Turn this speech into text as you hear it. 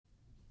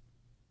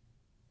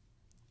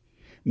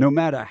No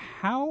matter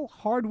how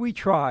hard we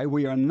try,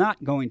 we are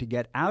not going to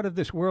get out of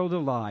this world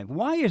alive.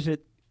 Why is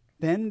it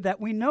then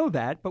that we know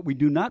that, but we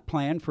do not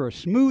plan for a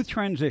smooth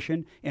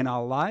transition in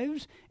our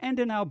lives and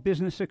in our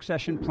business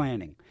succession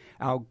planning?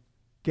 Our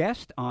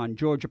guest on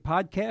Georgia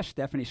Podcast,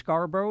 Stephanie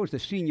Scarborough, is the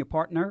senior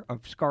partner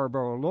of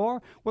Scarborough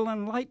Law, will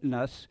enlighten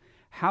us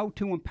how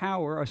to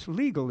empower us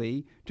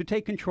legally to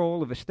take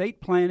control of estate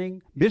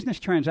planning,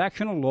 business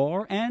transactional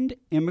law, and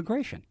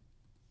immigration.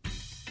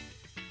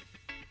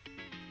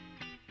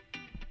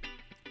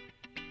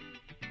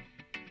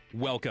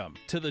 Welcome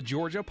to the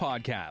Georgia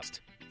Podcast,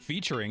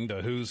 featuring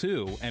the who's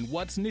who and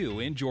what's new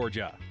in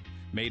Georgia.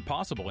 Made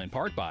possible in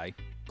part by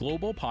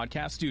Global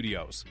Podcast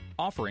Studios,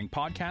 offering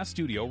podcast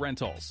studio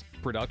rentals,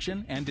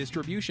 production, and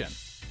distribution.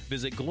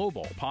 Visit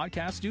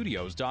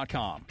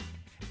globalpodcaststudios.com.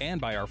 And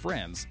by our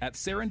friends at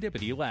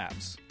Serendipity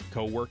Labs,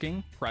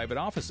 co-working, private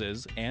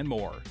offices, and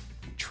more.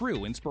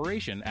 True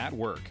inspiration at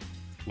work.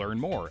 Learn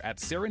more at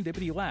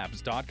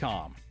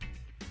serendipitylabs.com.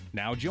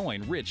 Now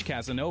join Rich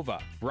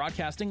Casanova,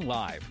 broadcasting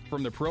live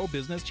from the Pro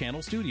Business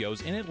Channel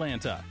studios in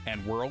Atlanta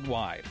and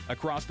worldwide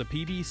across the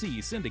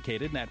PBC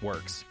syndicated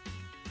networks.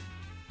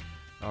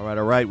 All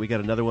right. We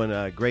got another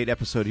one, great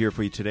episode here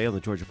for you today on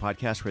the Georgia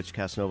Podcast. Rich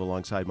Casanova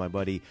alongside my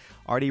buddy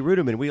Artie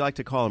Ruderman. We like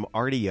to call him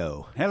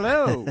Artie-O.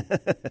 Hello.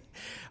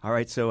 All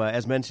right, so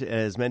as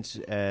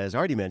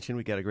Artie mentioned,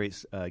 we got a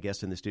great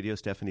guest in the studio,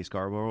 Stephanie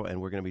Scarborough,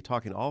 and we're going to be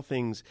talking all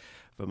things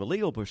from a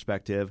legal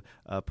perspective,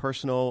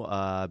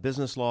 personal,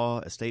 business law,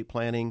 estate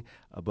planning.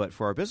 But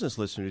for our business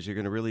listeners, you're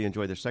going to really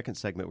enjoy the second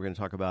segment. We're going to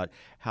talk about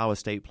how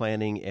estate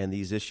planning and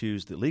these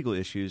issues, the legal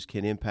issues,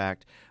 can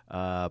impact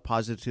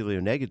positively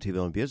or negatively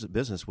on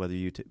business, whether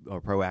you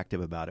are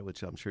proactive about it,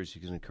 which I'm sure she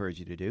can encourage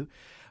you to do.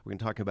 We're going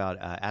to talk about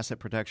asset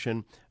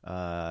protection,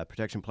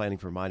 protection planning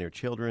for minor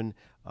children,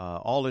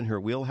 all in her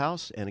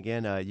wheelhouse. And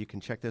again, you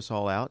can check this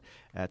all out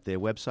at the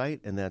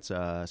website, and that's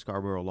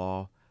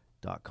scarboroughLaw.com.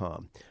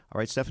 All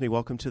right, Stephanie,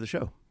 welcome to the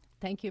show.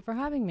 Thank you for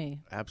having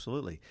me.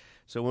 Absolutely.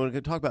 So we're going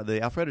to talk about the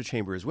Alpharetta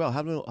Chamber as well.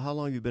 How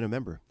long have you been a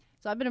member?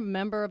 So I've been a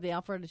member of the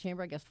Alpharetta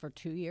Chamber, I guess, for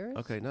 2 years.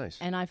 Okay, nice.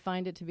 And I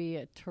find it to be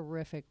a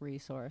terrific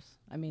resource.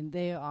 I mean,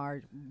 they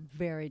are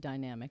very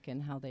dynamic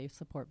in how they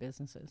support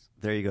businesses.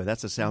 There you go.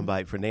 That's a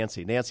soundbite for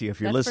Nancy. Nancy,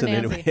 if you're That's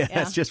listening, for Nancy.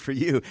 that's just for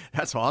you.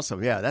 That's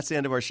awesome. Yeah, that's the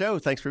end of our show.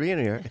 Thanks for being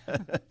here.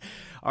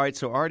 All right,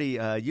 so Artie,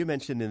 you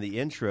mentioned in the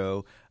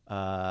intro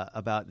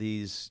about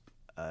these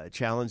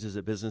challenges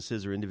that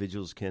businesses or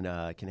individuals can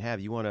have.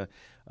 You want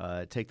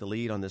to take the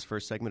lead on this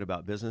first segment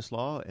about business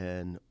law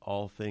and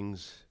all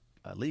things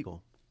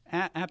legal.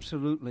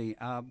 Absolutely.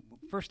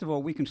 First of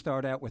all, we can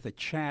start out with a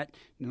chat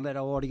and let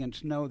our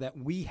audience know that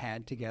we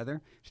had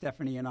together,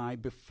 Stephanie and I,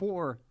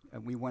 before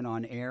we went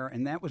on air,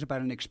 and that was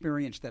about an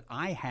experience that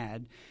I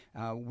had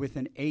with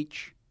an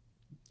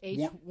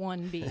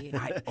H-1B.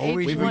 I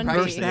always H-1B.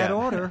 reverse that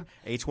order.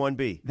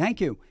 H-1B.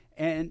 Thank you.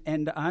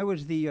 And I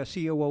was the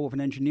COO of an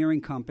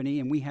engineering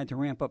company, and we had to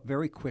ramp up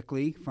very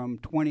quickly from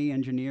 20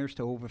 engineers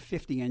to over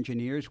 50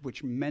 engineers,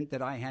 which meant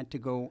that I had to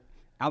go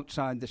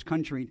outside this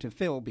country to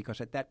fill, because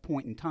at that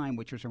point in time,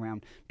 which was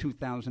around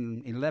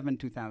 2011,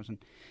 2000.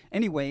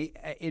 Anyway,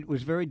 it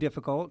was very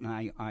difficult,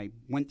 and I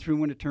went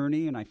through an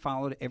attorney, and I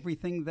followed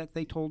everything that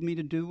they told me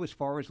to do as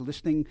far as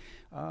listing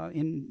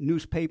in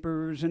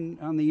newspapers and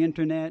on the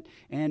internet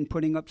and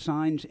putting up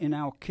signs in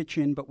our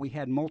kitchen, but we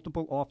had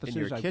multiple offices.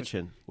 In your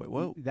kitchen?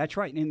 Whoa. That's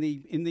right, in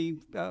the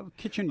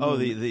kitchen room. Oh,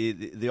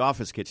 the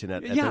office kitchen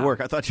at the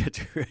work. I thought you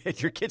had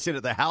your kitchen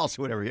at the house,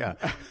 whatever, yeah.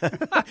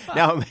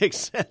 Now it makes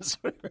sense.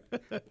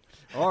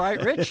 All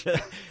right, Rich.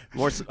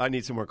 I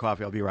need some more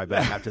coffee. I'll be right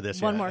back after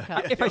this. One more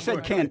cup. If I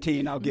said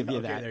canteen, I'll give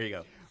you that. Okay, there you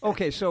go.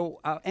 Okay, so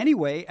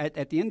anyway,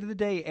 at the end of the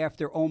day,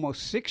 after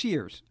almost 6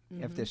 years,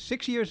 after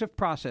 6 years of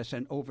process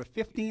and over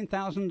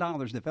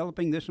 $15,000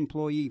 developing this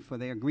employee for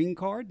their green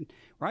card,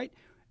 right,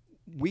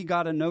 we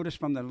got a notice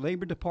from the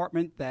Labor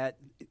Department that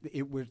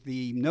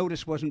the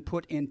notice wasn't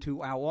put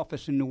into our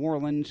office in New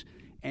Orleans,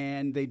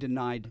 and they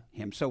denied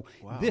him. So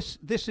wow.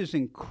 This is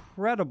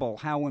incredible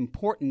how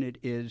important it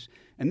is,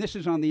 and this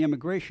is on the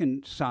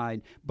immigration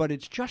side, but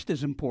it's just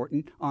as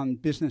important on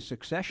business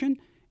succession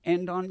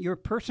and on your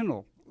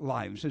personal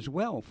lives as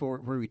well for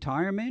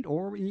retirement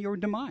or in your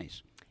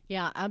demise.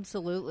 Yeah,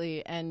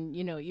 absolutely. And,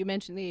 you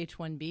mentioned the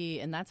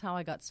H-1B, and that's how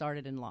I got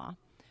started in law.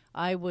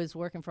 I was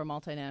working for a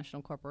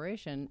multinational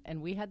corporation,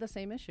 and we had the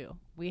same issue.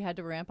 We had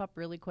to ramp up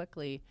really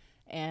quickly.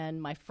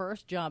 And my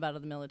first job out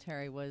of the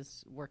military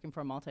was working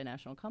for a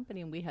multinational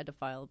company, and we had to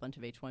file a bunch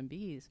of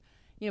H-1Bs.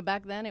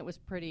 Back then it was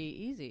pretty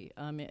easy,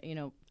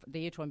 the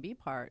H-1B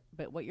part.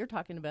 But what you're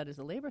talking about is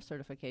a labor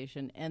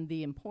certification and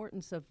the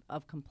importance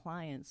of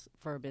compliance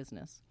for a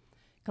business,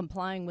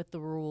 complying with the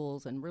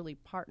rules and really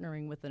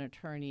partnering with an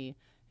attorney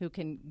who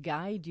can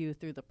guide you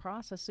through the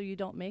process so you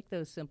don't make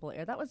those simple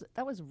errors.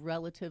 That was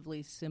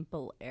relatively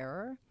simple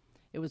error.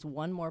 It was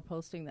one more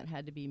posting that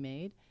had to be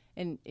made.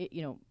 And it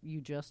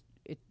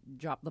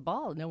dropped the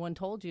ball. No one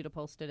told you to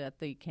post it at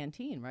the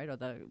canteen, right? Or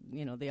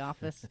the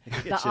office,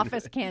 the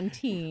office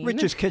canteen.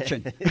 Rich's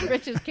Kitchen.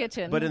 Rich's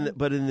Kitchen.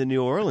 But in the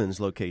New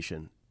Orleans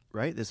location,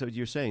 right? That's what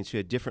you're saying. So you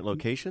had different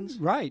locations?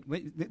 Right.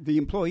 The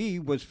employee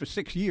was for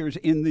 6 years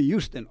in the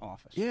Houston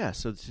office. Yeah.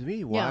 So to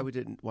me, why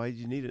did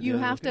you need it? You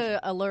have to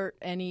alert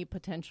any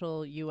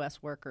potential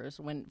U.S. workers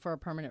for a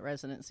permanent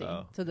residency.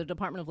 Oh. So the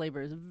Department of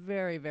Labor is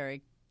very,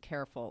 very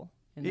careful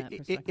in that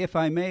perspective. If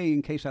I may,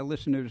 in case our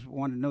listeners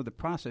want to know the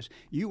process,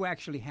 you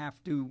actually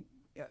have to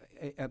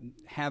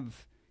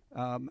have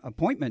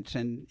appointments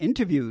and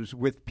interviews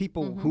with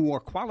people who are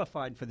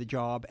qualified for the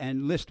job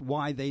and list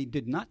why they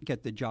did not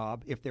get the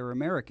job if they're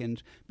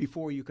Americans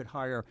before you could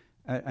hire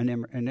an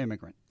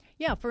immigrant.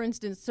 Yeah, for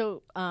instance,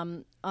 so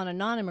on a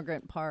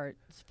non-immigrant part,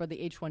 for the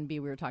H-1B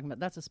we were talking about,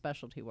 that's a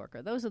specialty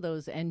worker. Those are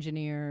those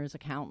engineers,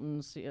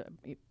 accountants,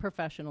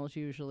 professionals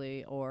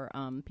usually, or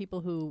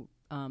people who,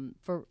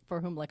 for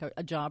whom like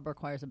a job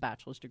requires a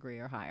bachelor's degree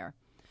or higher.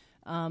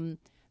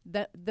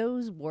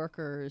 Those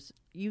workers,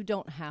 you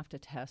don't have to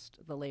test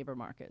the labor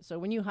market. So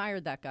when you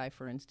hired that guy,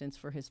 for instance,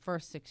 for his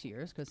first 6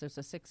 years, because there's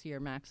a 6-year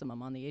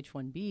maximum on the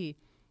H-1B,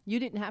 you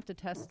didn't have to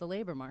test the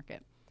labor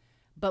market.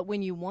 But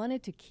when you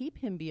wanted to keep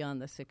him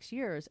beyond the 6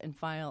 years and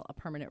file a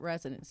permanent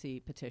residency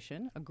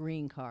petition, a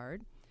green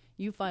card,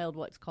 you filed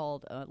what's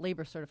called a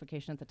labor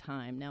certification at the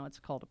time. Now it's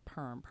called a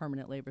PERM,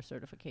 permanent labor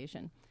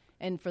certification.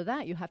 And for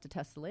that, you have to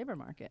test the labor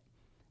market.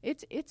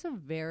 It's a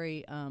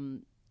very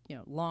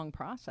long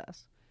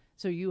process.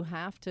 So you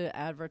have to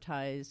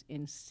advertise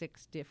in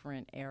 6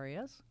 different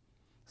areas.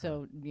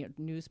 So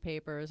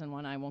newspapers and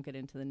one, I won't get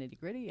into the nitty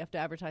gritty. You have to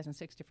advertise in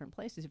 6 different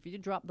places. If you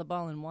drop the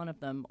ball in one of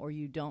them or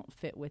you don't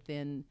fit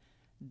within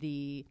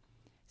the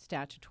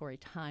statutory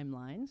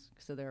timelines,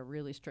 so there are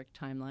really strict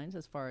timelines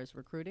as far as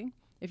recruiting.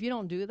 If you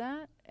don't do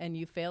that and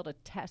you fail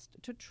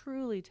to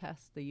truly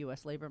test the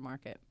U.S. labor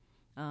market,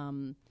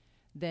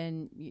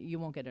 then you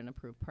won't get an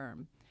approved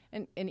perm.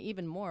 And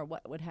even more,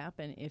 what would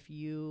happen if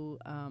you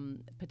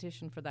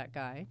petition for that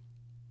guy,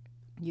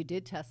 you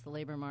did test the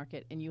labor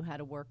market, and you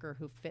had a worker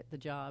who fit the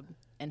job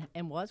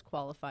and was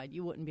qualified,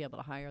 you wouldn't be able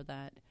to hire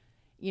that.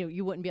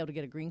 You wouldn't be able to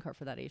get a green card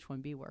for that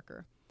H-1B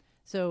worker.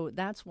 So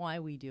that's why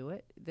we do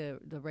it.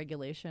 The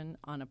regulation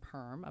on a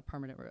PERM, a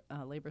permanent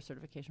labor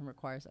certification,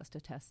 requires us to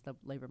test the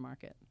labor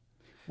market.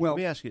 Well, let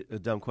me ask you a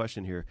dumb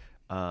question here.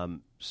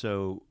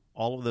 So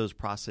all of those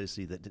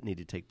processes that need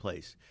to take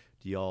place,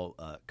 do you all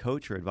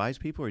coach or advise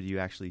people, or do you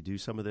actually do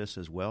some of this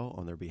as well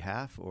on their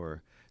behalf,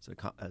 or is it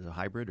as a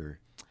hybrid? Or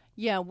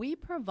yeah, we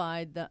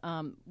provide the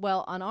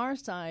on our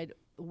side,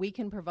 we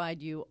can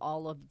provide you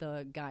all of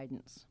the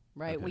guidance.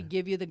 Right, okay. We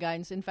give you the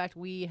guidance. In fact,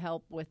 we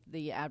help with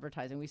the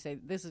advertising. We say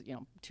this is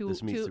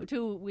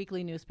two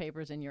weekly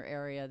newspapers in your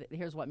area.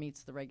 Here's what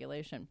meets the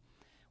regulation.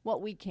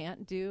 What we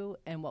can't do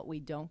and what we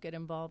don't get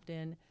involved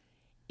in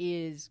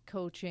is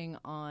coaching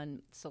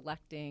on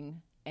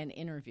selecting and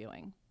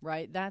interviewing.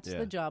 Right, that's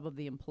the job of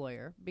the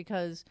employer,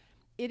 because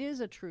it is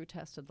a true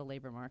test of the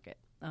labor market.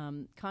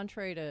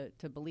 Contrary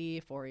to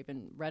belief or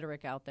even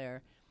rhetoric out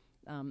there,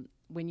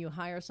 when you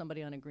hire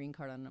somebody on a green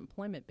card on an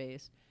employment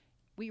base,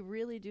 we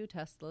really do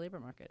test the labor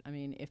market. I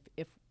mean,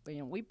 if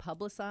we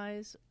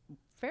publicize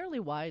fairly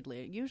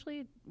widely,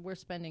 usually we're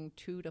spending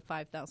 $2,000 to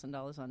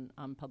 $5,000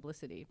 on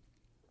publicity,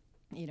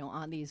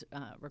 on these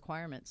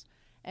requirements,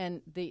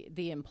 and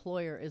the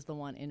employer is the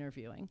one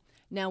interviewing.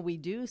 Now we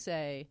do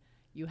say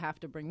you have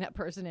to bring that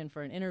person in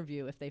for an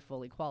interview if they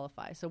fully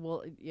qualify.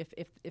 So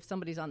if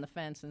somebody's on the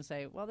fence and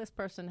say, well, this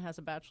person has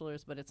a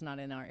bachelor's but it's not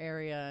in our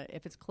area,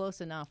 if it's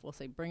close enough, we'll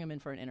say bring them in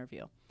for an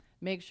interview.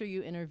 Make sure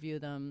you interview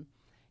them.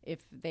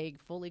 If they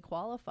fully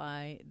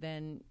qualify,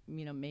 then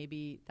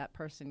maybe that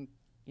person,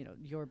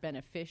 your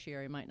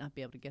beneficiary might not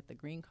be able to get the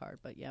green card.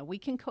 But yeah, we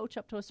can coach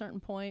up to a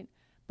certain point,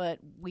 but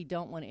we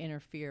don't want to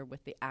interfere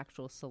with the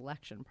actual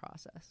selection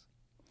process.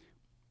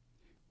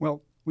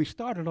 Well, we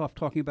started off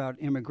talking about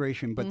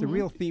immigration, but the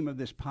real theme of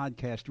this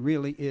podcast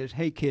really is,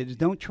 hey, kids,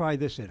 don't try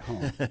this at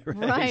home.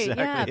 Right,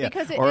 exactly, yeah.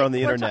 Because or on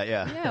the internet,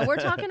 Yeah, we're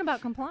talking about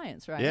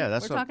compliance, right? Yeah,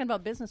 we're talking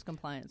about business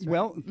compliance, right?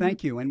 Well,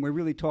 thank you. And we're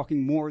really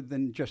talking more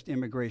than just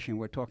immigration.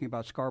 We're talking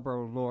about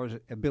Scarborough Law's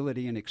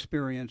ability and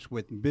experience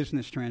with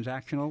business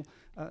transactional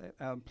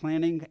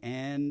planning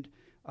and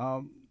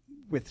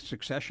with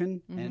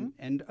succession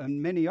and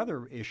many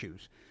other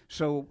issues.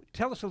 So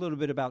tell us a little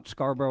bit about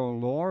Scarborough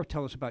Law.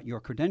 Tell us about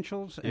your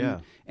credentials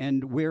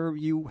and where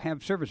you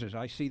have services.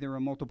 I see there are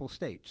multiple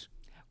states.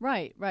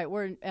 Right.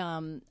 We're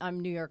I'm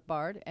New York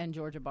barred and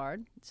Georgia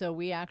barred. So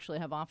we actually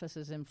have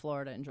offices in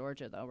Florida and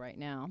Georgia, though, right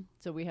now.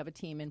 So we have a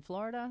team in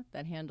Florida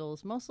that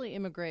handles mostly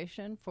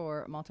immigration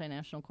for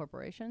multinational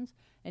corporations.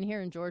 And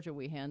here in Georgia,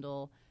 we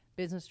handle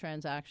business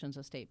transactions,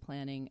 estate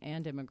planning,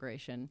 and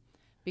immigration.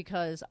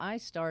 Because I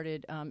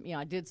started,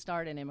 I did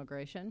start in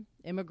immigration.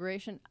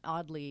 Immigration,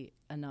 oddly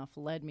enough,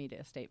 led me to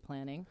estate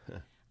planning.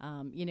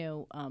 When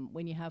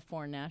you have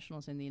foreign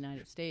nationals in the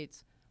United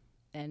States,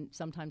 and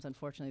sometimes,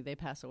 unfortunately, they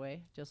pass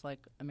away, just like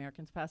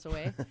Americans pass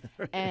away,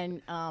 right.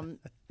 And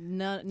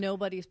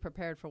nobody's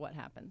prepared for what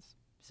happens.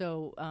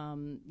 So,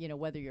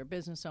 whether you're a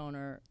business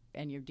owner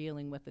and you're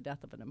dealing with the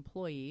death of an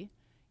employee,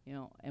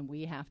 and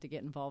we have to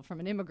get involved from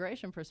an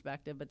immigration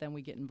perspective, but then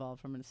we get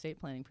involved from an estate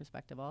planning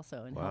perspective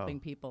also in helping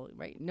people,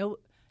 right?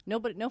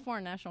 No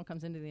foreign national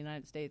comes into the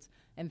United States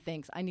and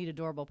thinks, I need a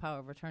durable power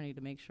of attorney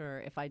to make sure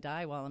if I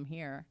die while I'm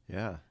here,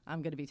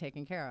 I'm going to be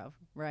taken care of,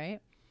 right?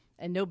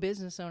 And no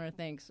business owner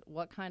thinks,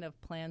 what kind of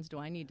plans do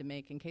I need to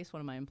make in case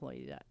one of my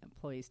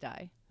employees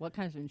die? What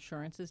kinds of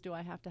insurances do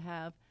I have to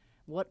have?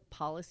 What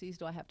policies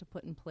do I have to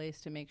put in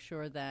place to make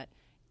sure that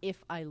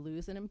if I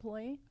lose an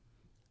employee,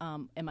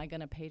 am I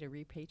going to pay to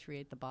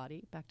repatriate the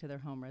body back to their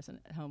home,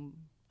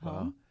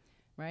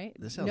 right?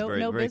 This sounds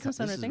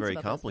very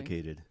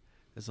complicated.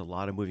 There's a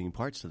lot of moving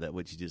parts to that,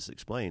 what you just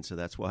explained. So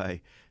that's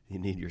why you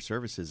need your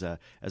services.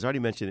 As already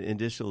mentioned, in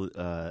addition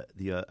to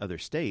the other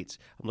states,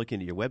 I'm looking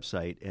at your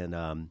website,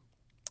 and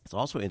it's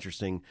also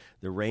interesting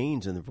the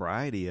range and the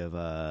variety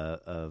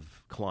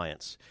of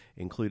clients,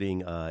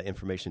 including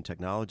information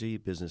technology,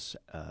 business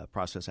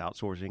process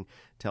outsourcing,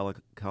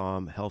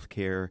 telecom,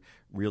 healthcare,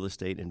 real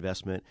estate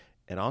investment.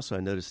 And also, I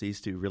noticed these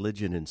two,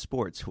 religion and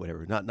sports,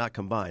 whatever, not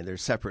combined. They're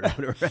separate,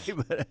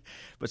 right?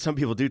 But some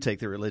people do take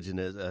their religion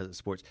as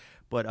sports.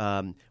 But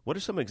what are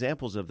some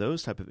examples of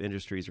those type of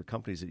industries or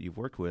companies that you've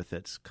worked with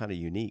that's kind of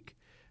unique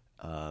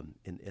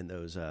in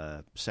those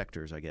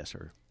sectors, I guess?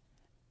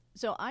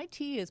 So IT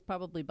is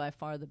probably by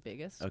far the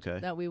biggest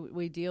that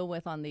we deal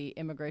with on the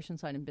immigration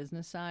side and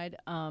business side.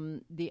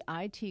 The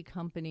IT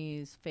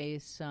companies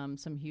face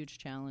some huge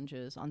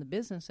challenges on the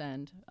business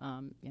end,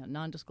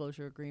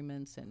 non-disclosure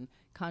agreements and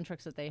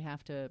contracts that they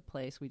have to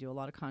place. We do a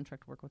lot of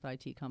contract work with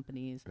IT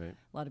companies, a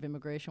lot of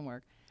immigration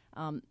work.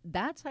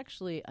 That's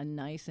actually a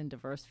nice and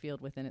diverse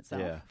field within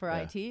itself for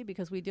IT,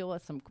 because we deal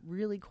with some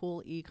really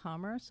cool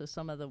e-commerce. So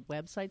some of the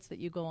websites that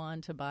you go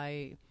on to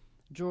buy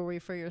jewelry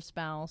for your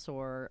spouse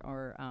or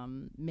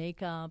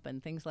makeup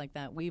and things like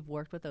that. We've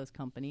worked with those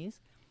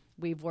companies.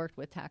 We've worked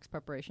with tax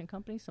preparation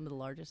companies, some of the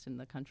largest in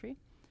the country,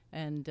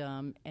 and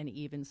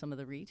even some of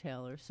the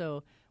retailers.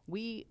 So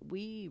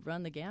we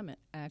run the gamut,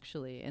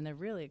 actually, and they're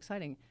really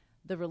exciting.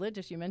 The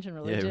religious, you mentioned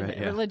religion.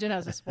 Religion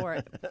as a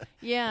sport.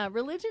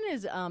 Religion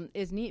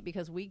is neat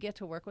because we get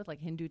to work with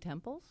like Hindu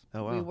temples.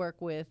 Oh, wow. We work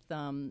with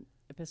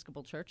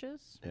Episcopal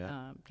churches,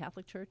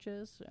 Catholic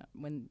churches.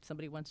 When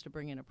somebody wants to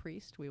bring in a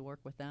priest, we work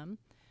with them.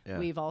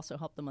 We've also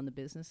helped them on the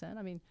business end.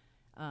 I mean,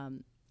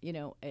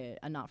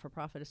 a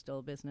not-for-profit is still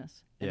a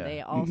business, and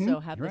they also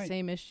have the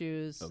same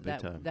issues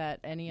that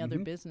any other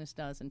business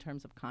does in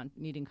terms of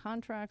needing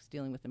contracts,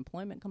 dealing with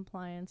employment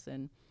compliance,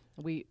 and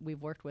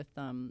we've worked with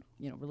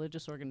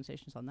religious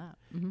organizations on that.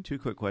 Two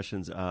quick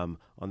questions on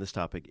this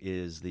topic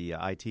is the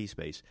IT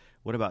space.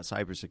 What about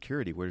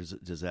cybersecurity? Where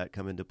does that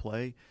come into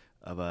play?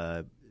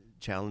 Of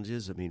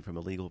challenges, I mean, from a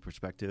legal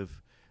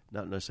perspective,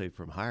 not necessarily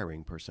from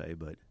hiring per se,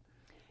 but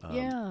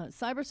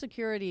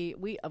cybersecurity.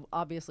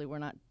 We're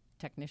not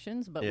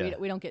technicians, but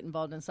we don't get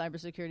involved in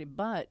cybersecurity.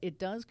 But it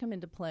does come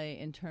into play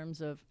in terms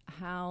of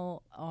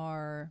how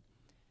are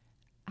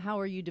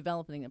you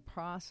developing the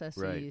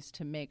processes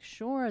to make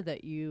sure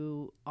that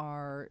you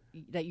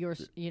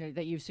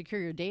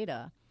secure your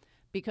data,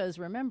 because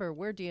remember,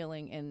 we're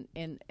dealing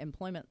in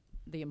employment.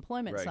 The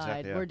employment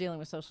side, we're dealing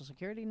with Social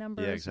Security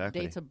numbers,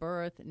 dates of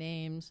birth,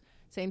 names.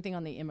 Same thing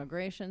on the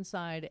immigration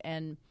side,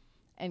 and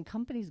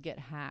companies get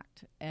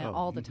hacked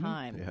all the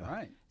time.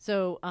 Right.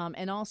 So,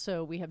 and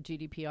also we have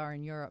GDPR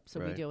in Europe, so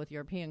we deal with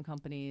European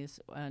companies,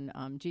 and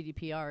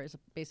GDPR is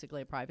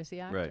basically a privacy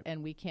act,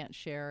 and we can't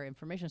share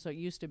information. So it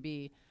used to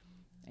be,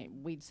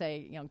 we'd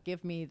say,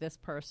 give me this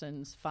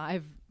person's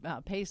 5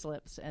 pay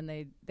slips, and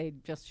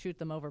they'd just shoot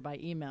them over by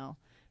email.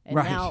 And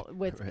now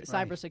with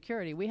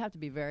cybersecurity, we have to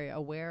be very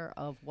aware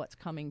of what's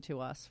coming to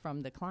us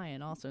from the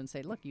client also, and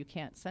say, look, you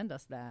can't send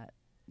us that,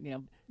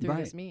 through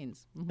this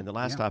means. And the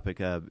last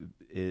topic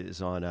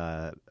is on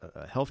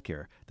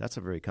healthcare. That's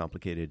a very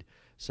complicated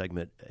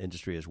segment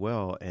industry as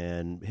well,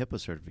 and HIPAA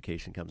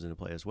certification comes into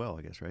play as well,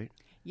 I guess, right?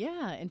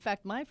 Yeah. In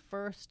fact, my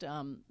first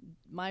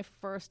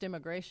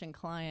immigration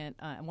client,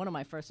 one of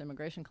my first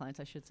immigration clients,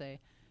 I should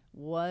say,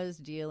 was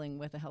dealing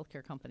with a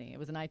healthcare company. It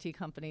was an IT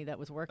company that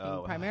was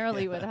working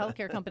primarily with a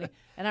healthcare company.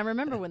 And I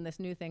remember when this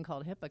new thing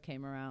called HIPAA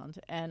came around.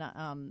 And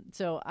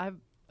so I've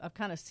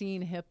kind of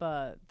seen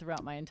HIPAA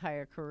throughout my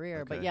entire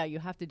career. But you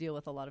have to deal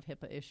with a lot of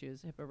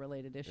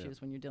HIPAA-related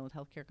issues when you're dealing with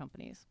healthcare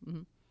companies.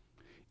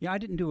 Yeah, I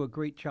didn't do a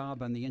great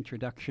job on the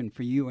introduction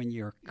for you and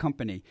your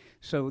company.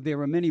 So there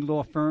are many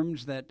law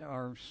firms that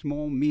are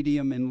small,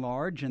 medium, and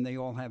large, and they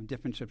all have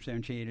different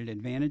substantiated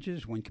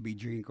advantages. One could be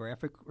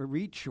geographic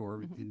reach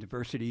or the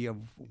diversity of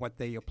what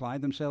they apply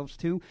themselves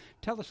to.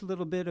 Tell us a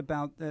little bit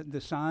about the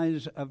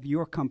size of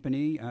your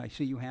company. I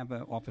see you have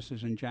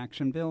offices in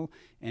Jacksonville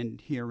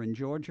and here in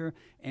Georgia,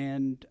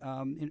 and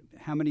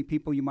how many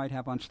people you might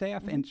have on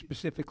staff, and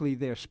specifically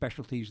their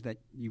specialties that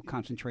you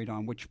concentrate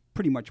on, which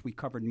pretty much we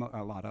covered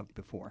a lot of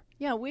before.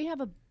 Yeah,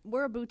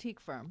 we're a boutique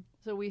firm,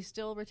 so we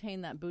still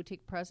retain that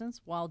boutique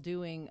presence while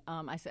doing.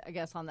 I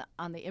guess on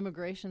the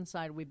immigration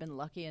side, we've been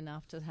lucky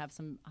enough to have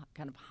some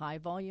kind of high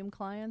volume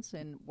clients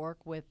and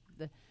work with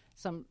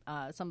some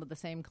of the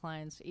same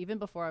clients even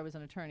before I was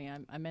an attorney.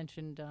 I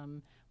mentioned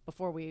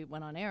before we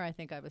went on air, I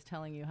think I was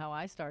telling you how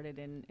I started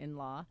in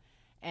law.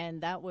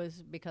 And that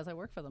was because I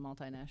work for the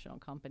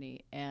multinational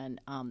company, and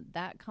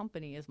that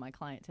company is my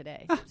client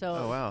today. So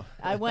Oh, wow.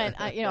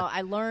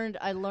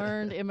 I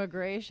learned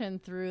immigration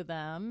through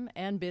them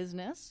and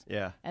business.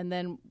 Yeah. And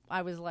then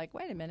I was like,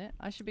 wait a minute,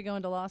 I should be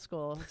going to law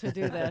school to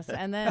do this.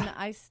 And then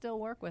I still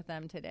work with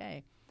them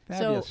today.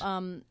 Fabulous.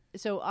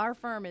 So our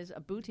firm is a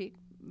boutique,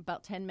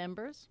 about 10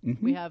 members.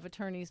 Mm-hmm. We have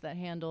attorneys that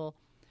handle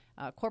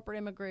corporate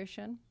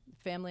immigration,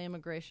 family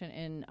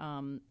immigration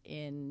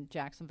in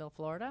Jacksonville,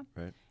 Florida.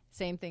 Right.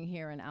 Same thing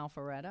here in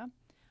Alpharetta.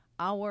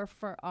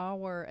 For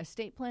our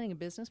estate planning and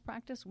business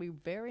practice, we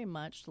very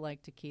much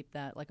like to keep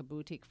that like a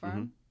boutique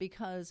firm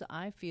because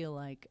I feel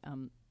like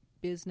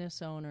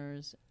business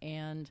owners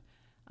and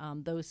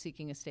those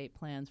seeking estate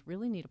plans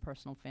really need a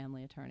personal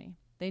family attorney.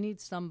 They need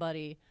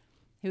somebody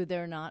who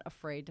they're not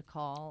afraid to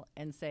call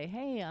and say,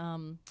 hey,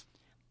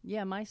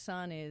 yeah, my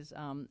son is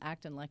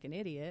acting like an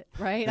idiot,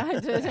 right? I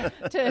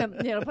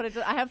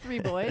have 3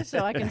 boys, so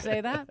I can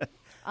say that.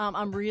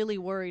 I'm really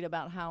worried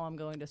about how I'm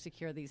going to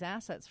secure these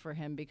assets for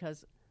him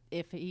because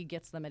if he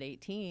gets them at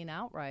 18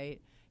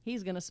 outright,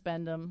 he's going to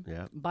spend them,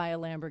 buy a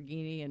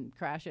Lamborghini and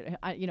crash it.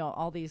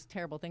 All these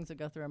terrible things that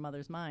go through a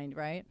mother's mind,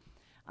 right?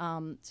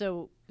 That's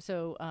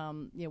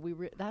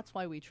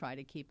why we try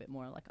to keep it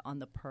more like on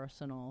the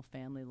personal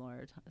family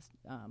lawyer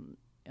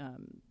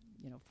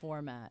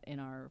format in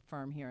our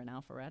firm here in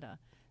Alpharetta.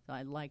 So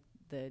I like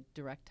the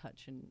direct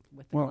touch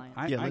with the client.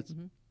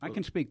 I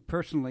can speak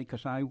personally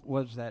because I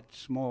was that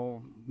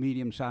small,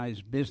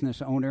 medium-sized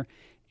business owner.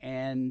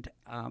 And,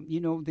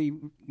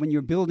 when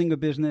you're building a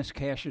business,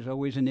 cash is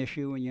always an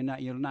issue, and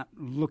you're not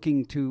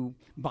looking to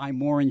buy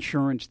more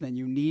insurance than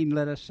you need,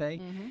 let us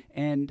say.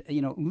 And,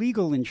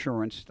 legal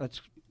insurance,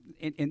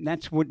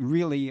 that's what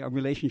really a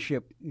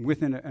relationship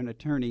with an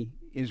attorney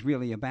is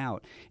really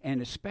about.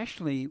 And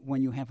especially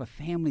when you have a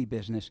family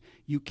business,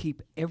 you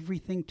keep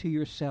everything to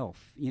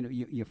yourself,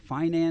 your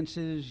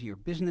finances, your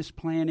business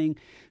planning.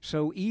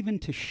 So even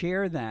to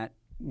share that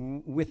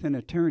with an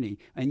attorney,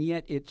 and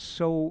yet it's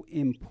so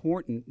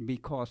important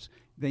because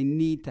they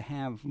need to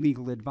have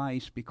legal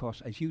advice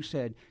because, as you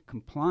said,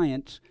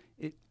 compliance,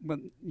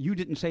 you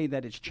didn't say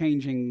that it's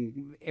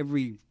changing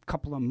every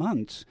couple of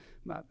months.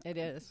 It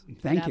is.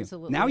 Thank you.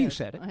 Absolutely now is. you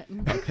said it.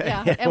 Okay.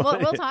 Yeah, and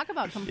we'll talk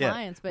about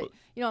compliance, but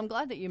I'm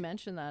glad that you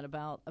mentioned that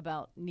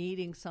about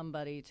needing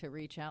somebody to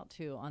reach out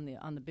to on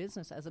the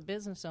business. As a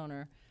business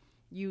owner,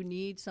 you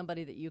need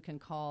somebody that you can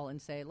call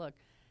and say, look,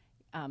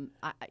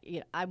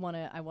 I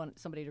want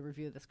somebody to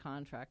review this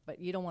contract, but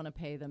you don't want to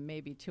pay them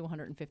maybe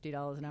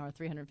 $250 an hour,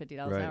 $350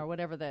 an hour,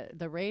 whatever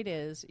the rate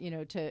is,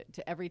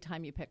 to every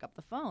time you pick up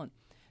the phone.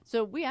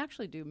 So we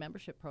actually do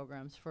membership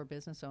programs for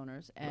business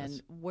owners,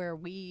 and where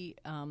we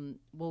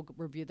will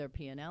review their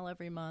P&L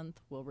every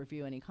month. We'll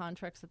review any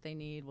contracts that they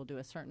need. We'll do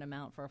a certain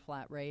amount for a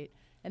flat rate,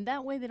 and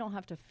that way they don't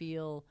have to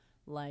feel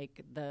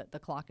like the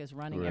clock is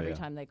running every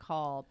time they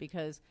call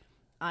because.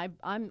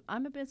 I'm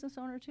a business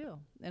owner too,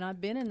 and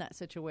I've been in that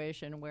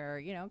situation where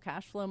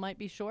cash flow might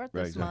be short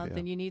this month,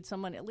 and you need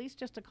someone at least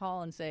just to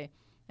call and say,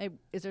 "Hey,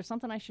 is there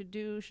something I should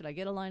do? Should I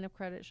get a line of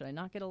credit? Should I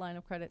not get a line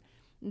of credit?"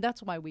 And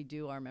that's why we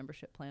do our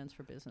membership plans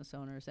for business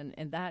owners,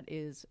 and that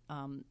is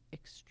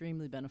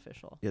extremely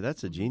beneficial. Yeah,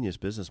 that's a genius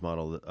business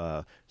model.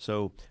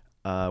 So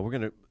we're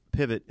going to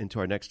pivot into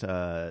our next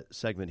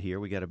segment here.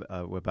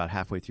 We're about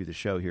halfway through the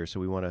show here, so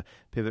we want to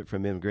pivot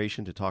from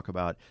immigration to talk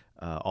about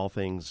all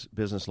things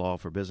business law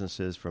for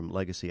businesses, from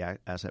legacy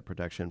asset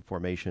protection,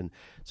 formation,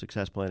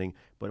 success planning.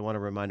 But I want to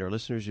remind our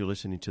listeners, you're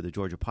listening to the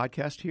Georgia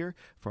Podcast here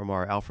from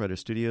our Alpharetta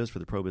studios for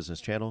the Pro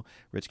Business Channel.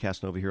 Rich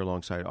Casanova here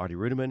alongside Artie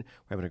Ruderman.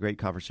 We're having a great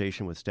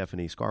conversation with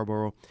Stephanie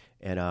Scarborough.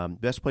 And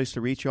best place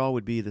to reach y'all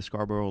would be the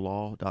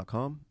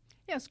ScarboroughLaw.com.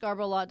 Yeah,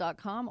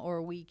 ScarboroughLaw.com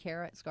or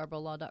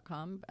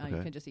WeCare@ScarboroughLaw.com.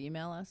 You can just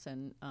email us,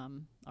 and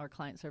our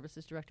Client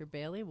Services Director,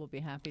 Bailey, will be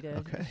happy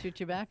to shoot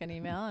you back an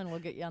email, and we'll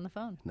get you on the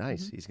phone.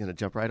 Nice. He's going to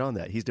jump right on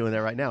that. He's doing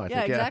that right now, I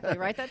think. Exactly.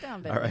 Write that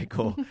down, Bailey. All right,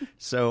 cool.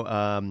 So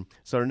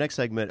our next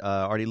segment,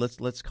 Artie,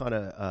 let's kind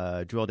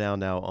of drill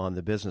down now on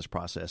the business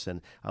process. And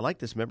I like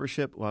this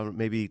membership. Well,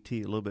 maybe tell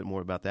a little bit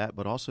more about that,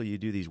 but also you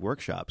do these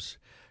workshops.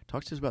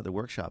 Talk to us about the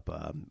workshop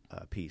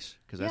piece,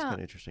 because that's kind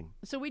of interesting.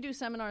 So we do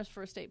seminars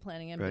for estate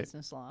planning and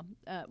business law.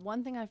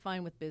 One thing I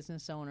find with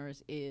business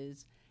owners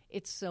is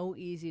it's so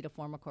easy to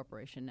form a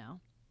corporation now,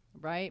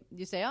 right?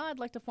 You say, I'd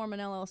like to form an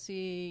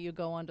LLC. You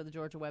go onto the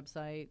Georgia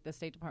website, the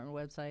State Department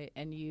website,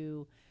 and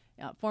you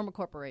form a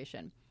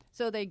corporation.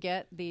 So they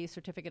get the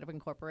certificate of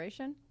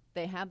incorporation.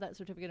 They have that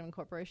certificate of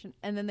incorporation,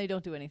 and then they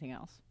don't do anything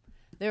else.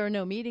 There are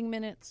no meeting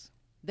minutes.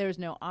 There's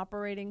no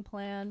operating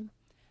plan.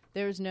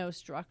 There's no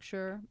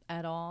structure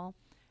at all.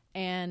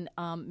 And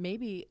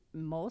maybe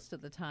most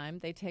of the time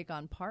they take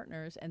on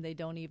partners and they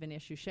don't even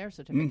issue share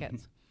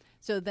certificates.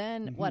 So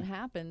then what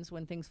happens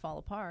when things fall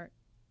apart?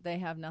 They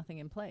have nothing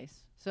in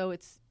place. So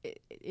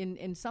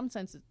in some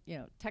sense,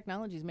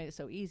 technology's made it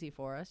so easy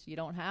for us. You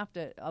don't have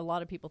to. A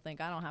lot of people think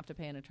I don't have to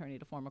pay an attorney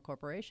to form a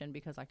corporation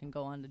because I can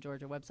go on the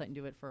Georgia website and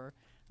do it for,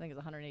 I think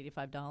it's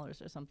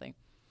 $185 or something.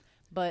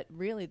 But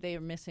really, they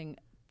are missing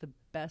the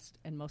best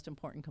and most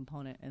important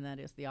component, and that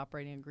is the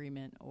operating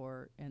agreement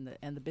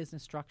and the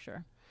business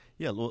structure.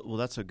 Yeah, well,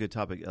 that's a good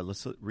topic.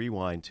 Let's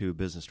rewind to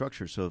business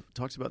structure. So it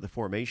talks about the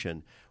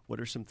formation. What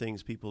are some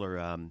things people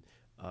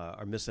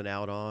are missing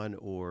out on,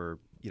 or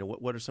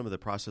what are some of the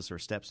process or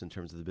steps in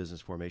terms of the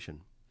business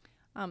formation?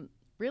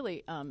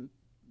 Really,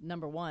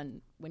 number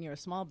one, when you're a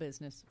small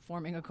business,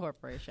 forming a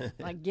corporation,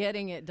 like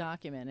getting it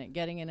documented,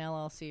 getting an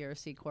LLC or a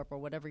C Corp or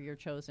whatever your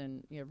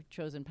chosen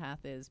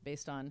path is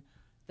based on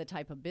the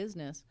type of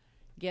business,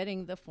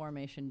 getting the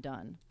formation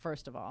done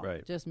first of all.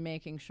 Right. Just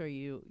making sure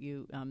you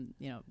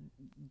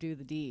do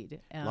the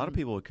deed. A lot of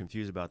people are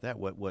confused about that.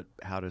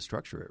 How to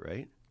structure it,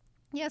 right?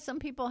 Yeah, some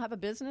people have a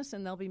business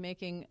and they'll be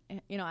making.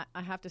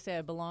 I have to say,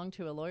 I belong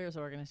to a lawyers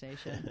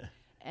organization,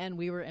 and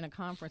we were in a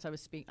conference.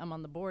 I'm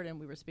on the board, and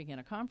we were speaking at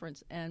a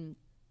conference, and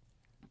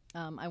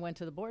I went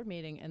to the board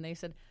meeting, and they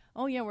said,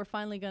 "Oh yeah, we're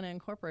finally going to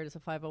incorporate as a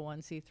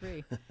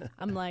 501c3."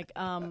 I'm like,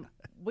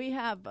 we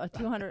have a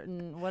 200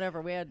 and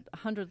whatever. We had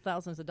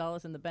 $100,000s of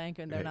dollars in the bank,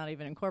 and they're not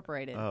even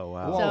incorporated. Oh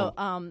wow!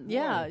 So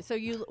yeah, so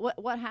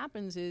what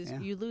happens is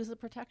you lose the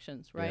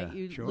protections, right?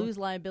 Yeah. You lose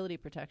liability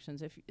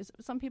protections. If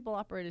some people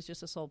operate as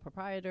just a sole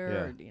proprietor,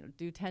 or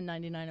do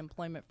 1099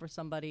 employment for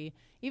somebody.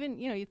 Even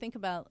you think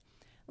about.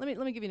 Let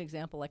me give you an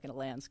example, like a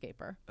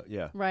landscaper.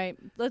 Right.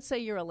 Let's say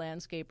you're a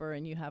landscaper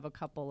and you have a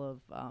couple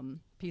of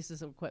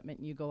pieces of equipment,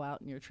 and you go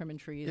out and you're trimming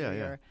trees,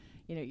 you're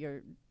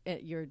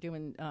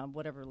doing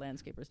whatever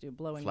landscapers do,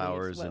 blowing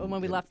flowers. leaves.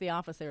 When we left the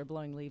office, they were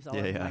blowing leaves all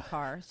over my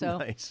car. So,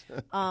 nice.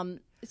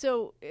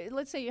 So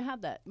let's say you have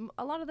that.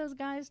 A lot of those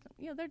guys,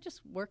 they're just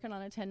working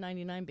on a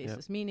 1099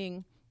 basis,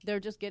 meaning they're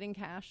just getting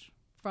cash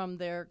from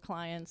their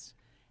clients.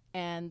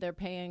 And they're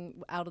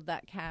paying out of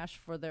that cash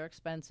for their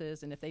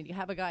expenses. And if they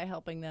have a guy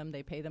helping them,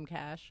 they pay them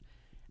cash.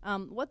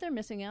 What they're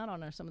missing out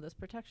on are some of those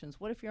protections.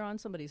 What if you're on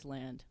somebody's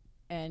land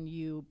and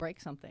you break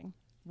something?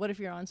 What if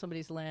you're on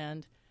somebody's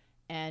land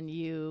and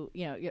you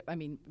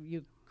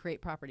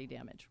create property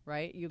damage,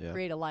 right? You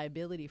create a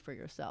liability for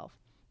yourself.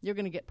 You're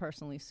going to get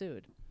personally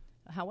sued.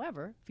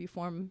 However, if you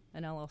form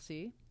an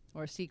LLC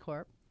or a C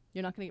Corp,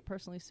 you're not going to get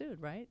personally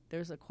sued, right?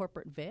 There's a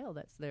corporate veil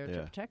that's there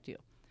to protect you.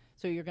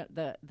 So you're going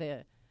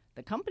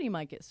the company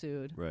might get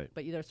sued, right?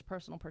 But there's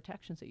personal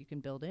protections that you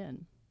can build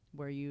in,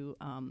 where you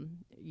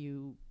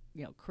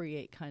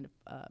create kind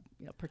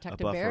of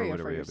protective barrier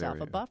for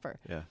yourself, a buffer.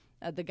 Yeah.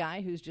 The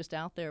guy who's just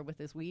out there with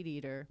his weed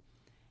eater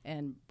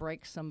and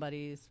breaks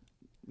somebody's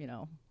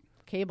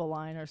cable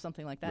line or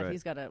something like that,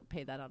 he's got to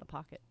pay that out of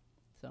pocket.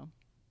 So.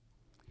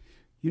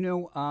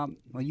 Well,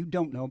 you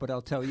don't know, but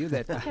I'll tell you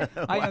that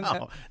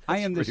I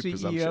am the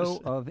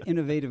CEO of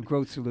Innovative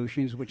Growth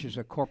Solutions, which is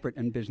a corporate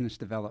and business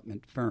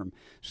development firm.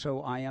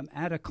 So I am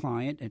at a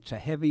client. It's a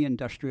heavy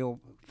industrial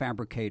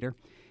fabricator,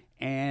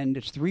 and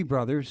it's three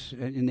brothers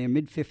in their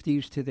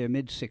mid-50s to their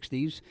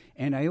mid-60s.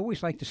 And I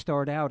always like to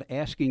start out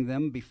asking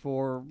them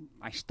before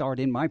I start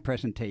in my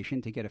presentation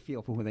to get a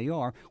feel for who they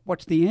are,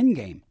 what's the end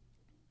game,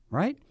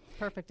 right?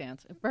 Perfect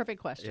answer. Perfect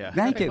question. Yeah.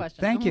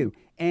 Thank you.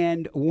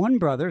 And one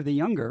brother, the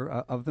younger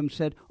of them,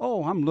 said,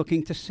 "Oh, I'm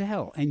looking to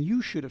sell." And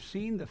you should have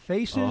seen the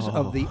faces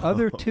of the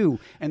other two.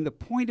 And the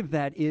point of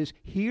that is,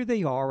 here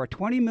they are, a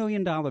 $20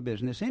 million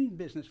business, in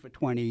business for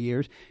 20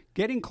 years,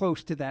 getting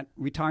close to that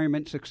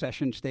retirement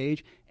succession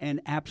stage,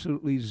 and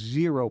absolutely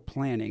zero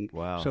planning.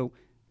 Wow. So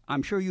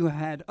I'm sure you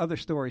had other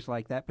stories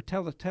like that, but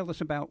tell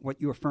us about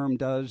what your firm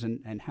does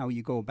and how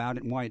you go about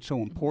it and why it's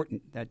so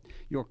important that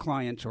your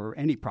clients or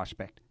any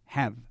prospect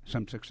have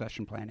some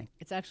succession planning.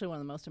 It's actually one of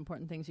the most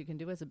important things you can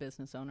do as a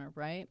business owner,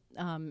 right?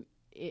 I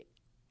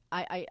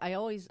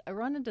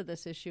run into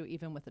this issue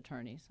even with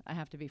attorneys, I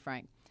have to be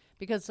frank,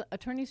 because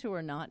attorneys who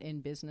are not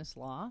in business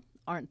law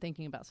aren't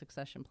thinking about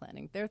succession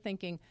planning. They're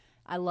thinking,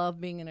 I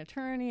love being an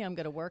attorney, I'm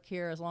going to work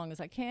here as long as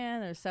I can,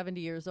 they're 70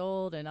 years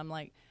old, and I'm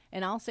like,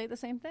 and I'll say the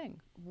same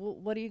thing.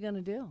 What are you going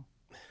to do?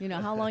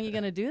 How long are you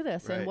going to do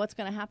this? Right. And what's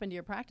going to happen to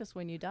your practice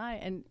when you die?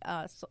 And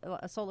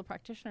a solo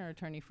practitioner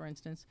attorney, for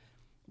instance,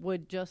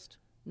 would just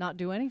not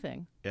do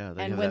anything. Yeah,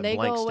 and when they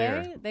go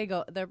away,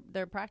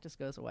 their practice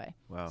goes away.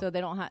 Wow. So they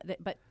don't have.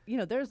 But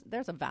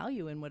there's a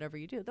value in whatever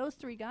you do. Those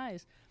three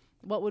guys,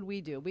 what would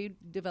we do? We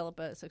develop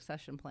a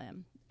succession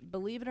plan.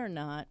 Believe it or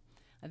not,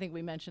 I think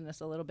we mentioned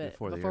this a little bit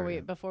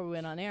before we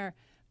went on air.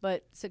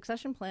 But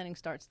succession planning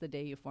starts the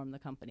day you form the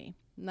company.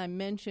 And I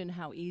mentioned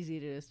how easy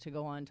it is to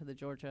go on to the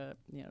Georgia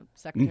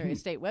Secretary of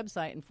State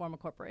website and form a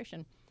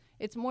corporation.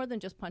 It's more than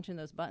just punching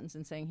those buttons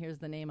and saying, here's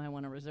the name I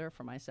want to reserve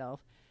for myself.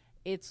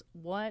 It's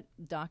what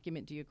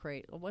document do you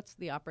create? What's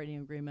the operating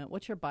agreement?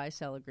 What's your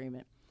buy-sell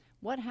agreement?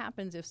 What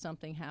happens if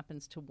something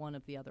happens to one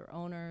of the other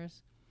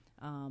owners?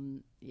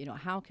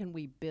 How can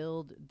we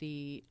build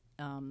the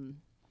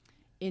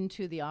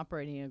into the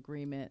operating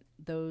agreement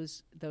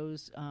those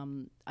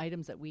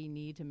items that we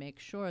need to make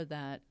sure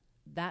that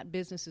that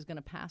business is going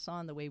to pass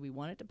on the way we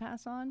want it to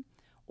pass on,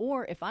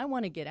 or if I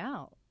want to get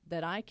out,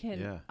 that I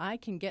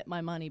can get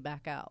my money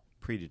back out.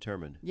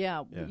 Predetermined.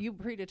 Yeah, you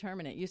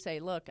predetermine it. You say,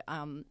 look,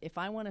 if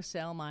I want to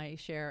sell my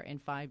share in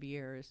 5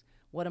 years,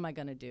 what am I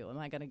going to do? Am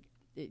I going to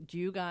do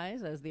you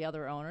guys, as the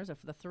other owners,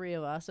 if the three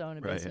of us own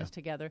a Right, business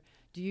together,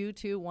 do you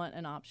two want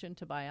an option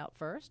to buy out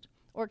first?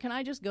 Or can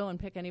I just go and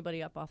pick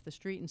anybody up off the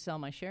street and sell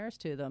my shares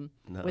to them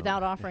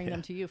without offering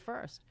them to you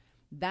first?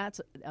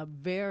 That's a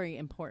very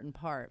important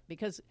part,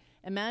 because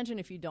imagine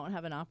if you don't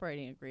have an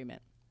operating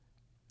agreement.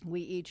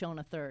 We each own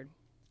a third.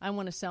 I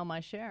want to sell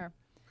my share.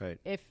 Right.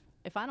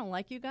 If I don't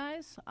like you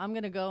guys, I'm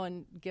going to go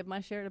and give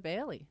my share to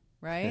Bailey,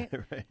 right?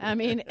 Right. I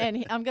mean,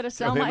 and I'm going to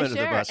sell Throw him my under the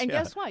share. bus, And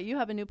yeah. guess what? You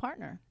have a new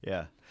partner.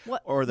 Yeah.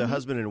 What- Or the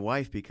husband and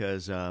wife,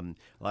 because a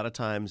lot of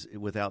times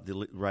without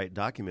the right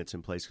documents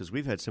in place, because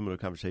we've had similar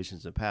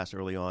conversations in the past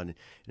early on in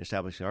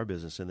establishing our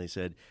business, and they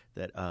said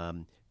that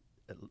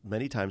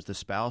many times the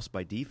spouse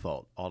by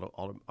default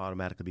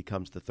automatically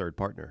becomes the third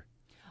partner.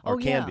 Or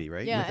can be,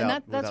 right? Yeah, Without- and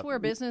that's without- where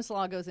business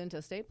law goes into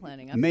estate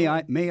planning. May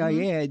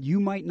Absolutely. I add,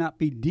 you might not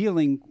be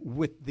dealing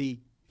with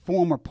the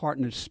former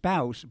partner's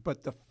spouse,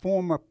 but the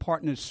former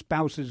partner's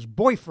spouse's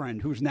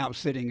boyfriend who's now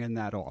sitting in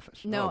that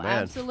office. No, Oh,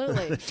 man.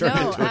 absolutely. Turned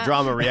no, into a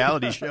drama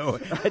reality show.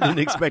 I didn't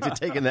expect it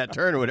taking that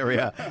turn or whatever.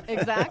 Yeah.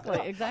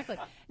 Exactly.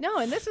 No,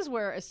 and this is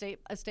where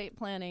estate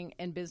planning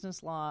and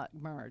business law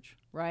merge,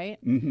 right?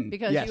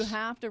 Because Yes. you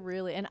have to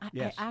really, and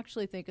Yes. I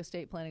actually think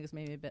estate planning is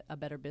maybe a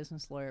better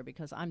business lawyer,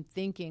 because I'm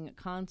thinking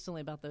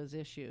constantly about those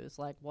issues,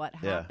 like what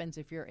Yeah. happens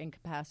if you're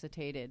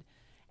incapacitated,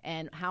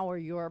 and how are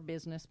your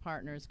business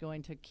partners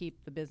going to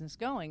keep the business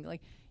going?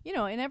 Like,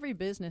 in every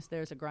business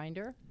there's a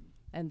grinder.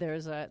 And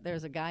there's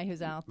a guy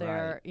who's out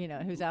there,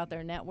 who's out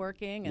there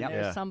networking, and Yep.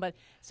 there's Yeah. somebody.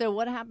 So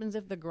what happens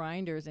if the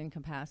grinder is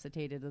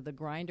incapacitated, or the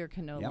grinder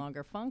can no Yep.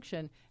 longer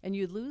function, and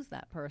you lose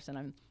that person?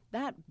 I mean,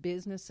 that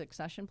business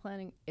succession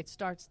planning, it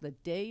starts the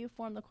day you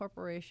form the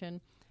corporation,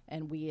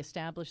 and we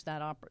establish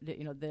that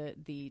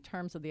the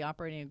terms of the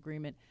operating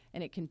agreement,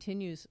 and it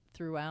continues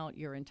throughout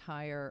your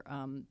entire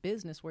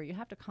business, where you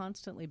have to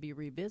constantly be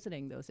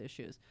revisiting those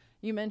issues.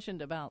 You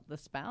mentioned about the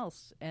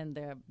spouse and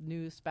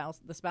the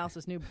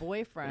spouse's new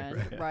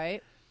boyfriend,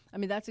 right? I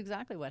mean, that's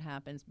exactly what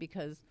happens,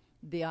 because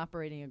the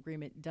operating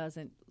agreement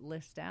doesn't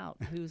list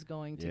out who's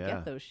going to Yeah.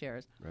 get those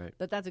shares. Right.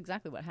 But that's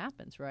exactly what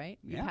happens, right?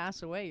 You Yeah.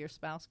 pass away, your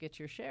spouse gets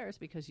your shares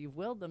because you've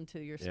willed them to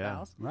your Yeah.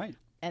 spouse, Right.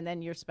 and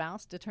then your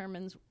spouse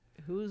determines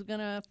who's going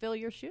to fill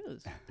your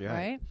shoes, Yeah.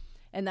 right?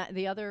 And that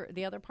the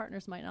other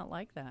partners might not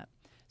like that.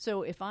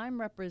 So if I'm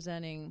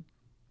representing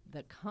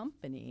the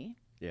company,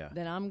 Yeah.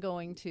 then I'm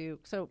going to,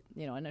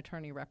 an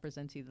attorney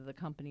represents either the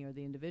company or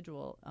the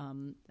individual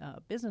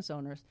business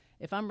owners.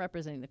 If I'm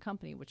representing the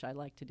company, which I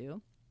like to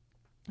do,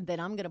 then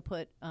I'm going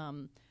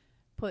to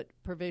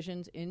put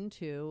provisions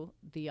into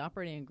the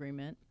operating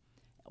agreement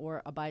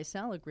or a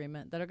buy-sell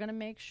agreement that are going to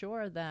make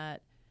sure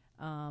that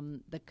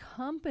the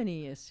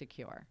company is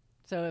secure.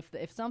 So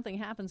if something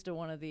happens to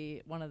one of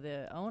the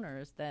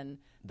owners, then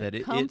That the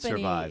it company,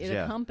 survives, the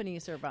yeah. company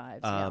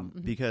survives.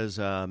 Because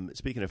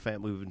speaking of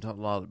family, we've been talking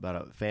a lot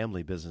about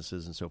family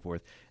businesses and so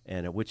forth,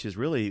 and which is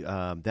really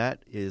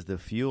that is the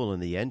fuel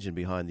and the engine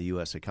behind the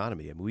U.S.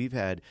 economy. I mean, we've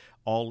had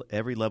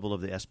every level of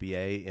the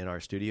SBA in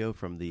our studio,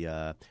 from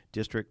the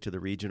district to the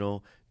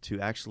regional to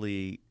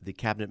actually the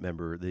cabinet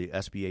member, the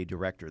SBA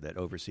director that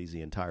oversees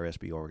the entire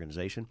SBA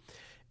organization.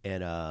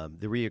 And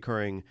the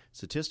reoccurring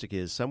statistic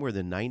is somewhere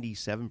the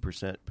 97%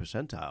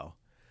 percentile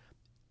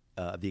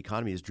of the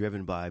economy is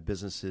driven by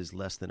businesses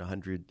less than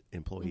 100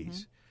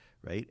 employees,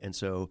 right? And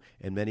so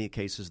in many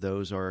cases,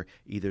 those are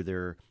either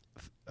they're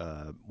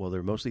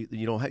mostly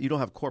you don't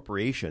have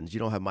corporations. You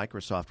don't have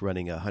Microsoft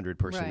running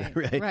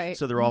 100-person, Right.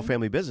 So they're all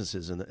family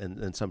businesses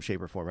in some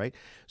shape or form, right?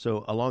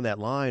 So along that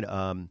line,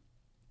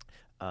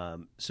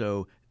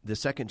 so the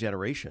second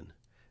generation.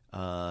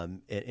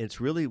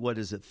 It's really what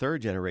is it,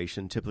 third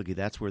generation. Typically,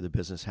 that's where the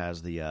business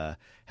has the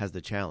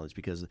challenge,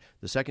 because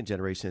the second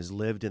generation has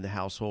lived in the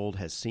household,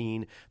 has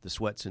seen the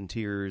sweats and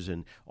tears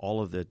and all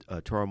of the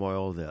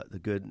turmoil, the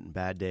good and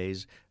bad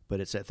days. But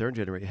it's that third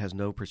generation has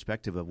no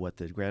perspective of what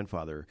the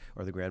grandfather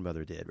or the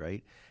grandmother did,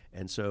 right?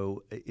 And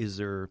so, is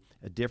there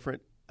a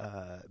different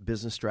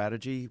business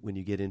strategy when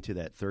you get into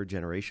that third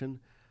generation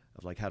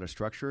of like how to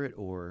structure it,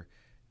 or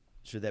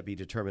should that be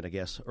determined, I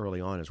guess,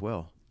 early on as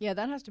well? Yeah,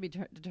 that has to be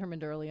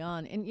determined early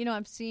on. And,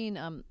 I've seen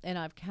and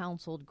I've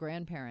counseled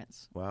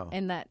grandparents. Wow.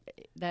 And that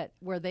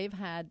where they've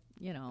had,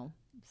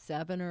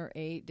 7 or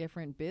 8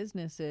 different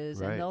businesses,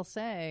 Right. and they'll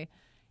say,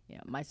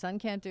 my son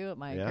can't do it,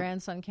 my Yeah.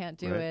 grandson can't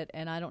do Right. it,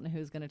 and I don't know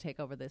who's going to take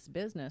over this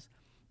business.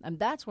 And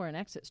that's where an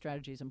exit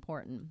strategy is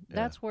important. Yeah.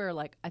 That's where,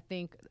 I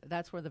think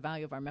that's where the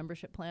value of our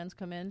membership plans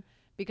come in.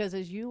 Because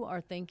as you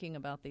are thinking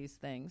about these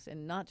things,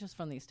 and not just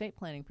from the estate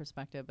planning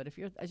perspective, but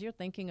as you're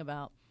thinking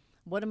about,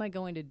 what am I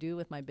going to do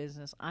with my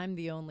business? I'm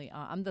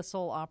the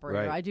sole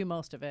operator. Right. I do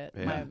most of it.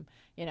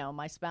 Yeah.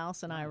 My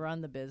spouse and I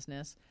run the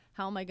business.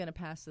 How am I going to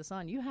pass this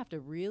on? You have to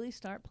really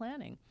start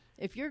planning.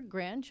 If your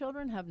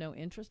grandchildren have no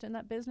interest in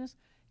that business,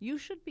 you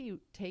should be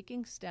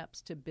taking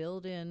steps to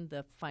build in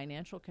the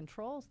financial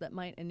controls that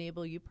might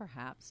enable you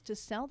perhaps to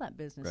sell that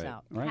business Right.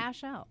 out, Right.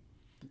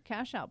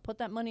 cash out, put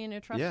that money in your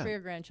trust Yeah. for your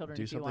grandchildren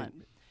Do if you something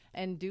want,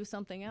 and do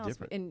something else.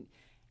 different.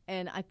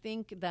 And I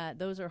think that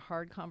those are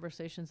hard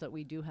conversations that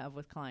we do have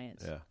with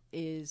clients. Yeah.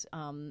 Is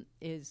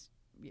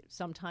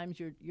sometimes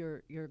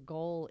your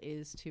goal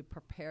is to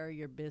prepare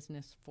your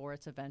business for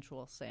its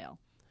eventual sale,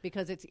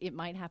 because it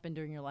might happen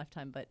during your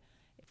lifetime, but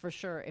for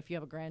sure, if you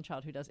have a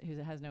grandchild who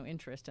has no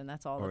interest and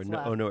that's all that's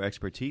left, or no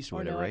expertise or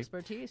whatever, right?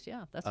 Expertise,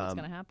 yeah, that's what's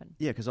going to happen.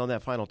 Yeah, because on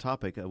that final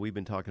topic, we've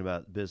been talking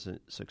about business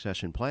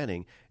succession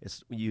planning.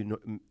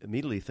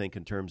 Immediately think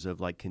in terms of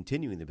like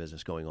continuing the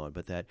business going on,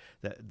 but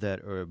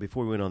or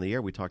before we went on the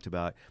air, we talked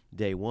about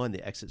day one,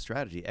 the exit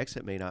strategy.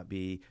 Exit may not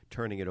be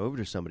turning it over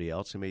to somebody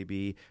else; it may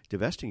be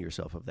divesting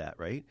yourself of that,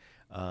 right?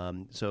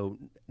 So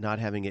not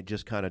having it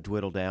just kind of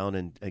dwindle down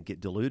and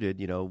get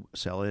diluted.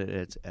 Sell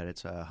it at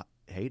its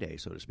heyday,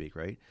 so to speak,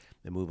 right?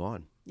 And move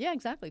on. Yeah,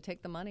 exactly.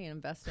 Take the money and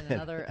invest in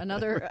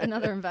another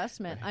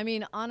investment. I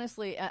mean,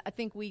 honestly, I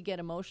think we get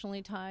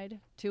emotionally tied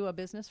to a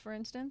business, for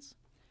instance,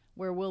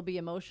 where we'll be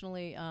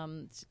emotionally,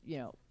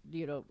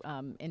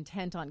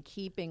 intent on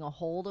keeping a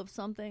hold of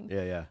something.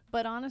 Yeah.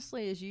 But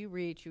honestly, as you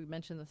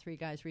mentioned the 3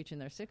 guys reaching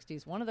their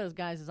 60s. One of those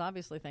guys is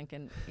obviously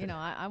thinking,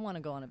 I want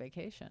to go on a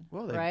vacation,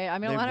 right? I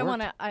mean, I don't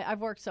want to.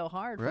 I've worked so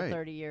hard for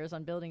 30 years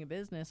on building a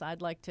business.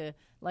 I'd like to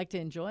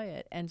enjoy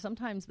it, and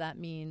sometimes that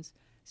means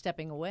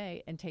stepping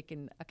away and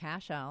taking a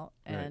cash out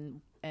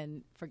and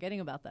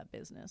forgetting about that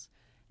business.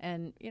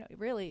 And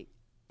really,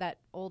 that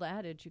old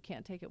adage, you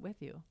can't take it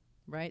with you.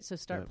 Right, so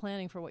start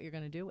planning for what you're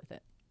going to do with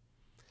it.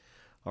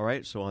 All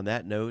right, so on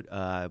that note,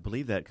 I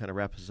believe that kind of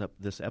wraps up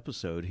this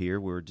episode here.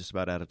 We're just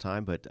about out of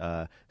time, but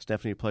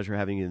Stephanie, pleasure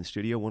having you in the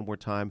studio. One more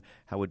time,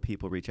 how would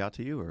people reach out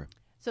to you? Or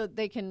So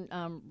they can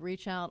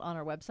reach out on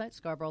our website,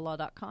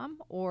 scarboroughLaw.com,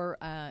 or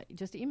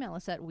just email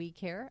us at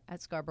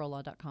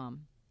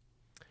wecare@scarboroughLaw.com.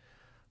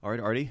 All right,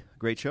 Artie,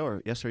 great show.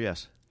 Or yes or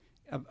yes?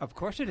 Of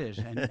course it is,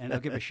 and I'll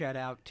give a shout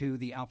out to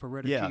the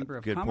Alpharetta Chamber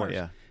of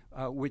Commerce,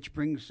 which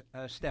brings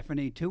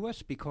Stephanie to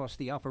us, because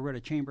the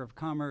Alpharetta Chamber of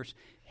Commerce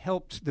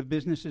helps the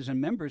businesses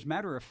and members.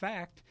 Matter of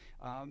fact,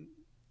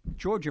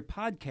 Georgia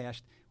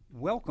Podcast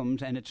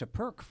welcomes, and it's a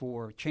perk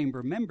for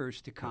chamber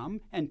members to come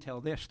and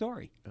tell their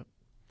story. Yep.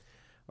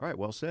 All right,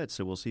 well said.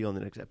 So we'll see you on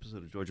the next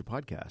episode of Georgia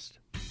Podcast.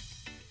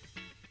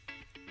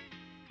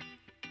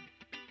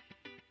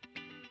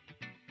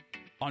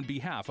 On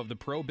behalf of the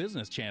Pro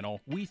Business Channel,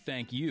 we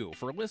thank you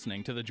for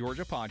listening to the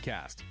Georgia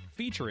Podcast,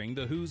 featuring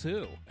the who's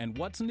who and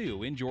what's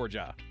new in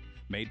Georgia.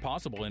 Made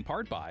possible in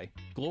part by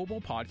Global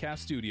Podcast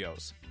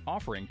Studios,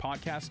 offering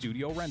podcast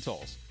studio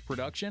rentals,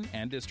 production,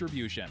 and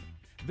distribution.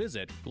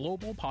 Visit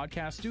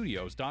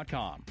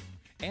globalpodcaststudios.com.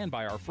 And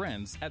by our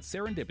friends at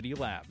Serendipity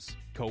Labs,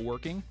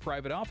 co-working,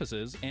 private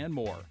offices, and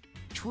more.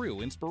 True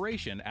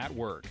inspiration at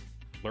work.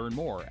 Learn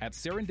more at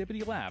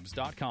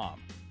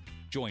serendipitylabs.com.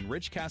 Join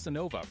Rich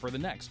Casanova for the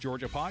next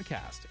Georgia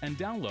Podcast and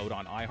download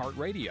on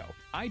iHeartRadio,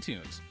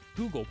 iTunes,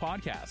 Google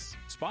Podcasts,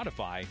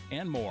 Spotify,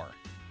 and more.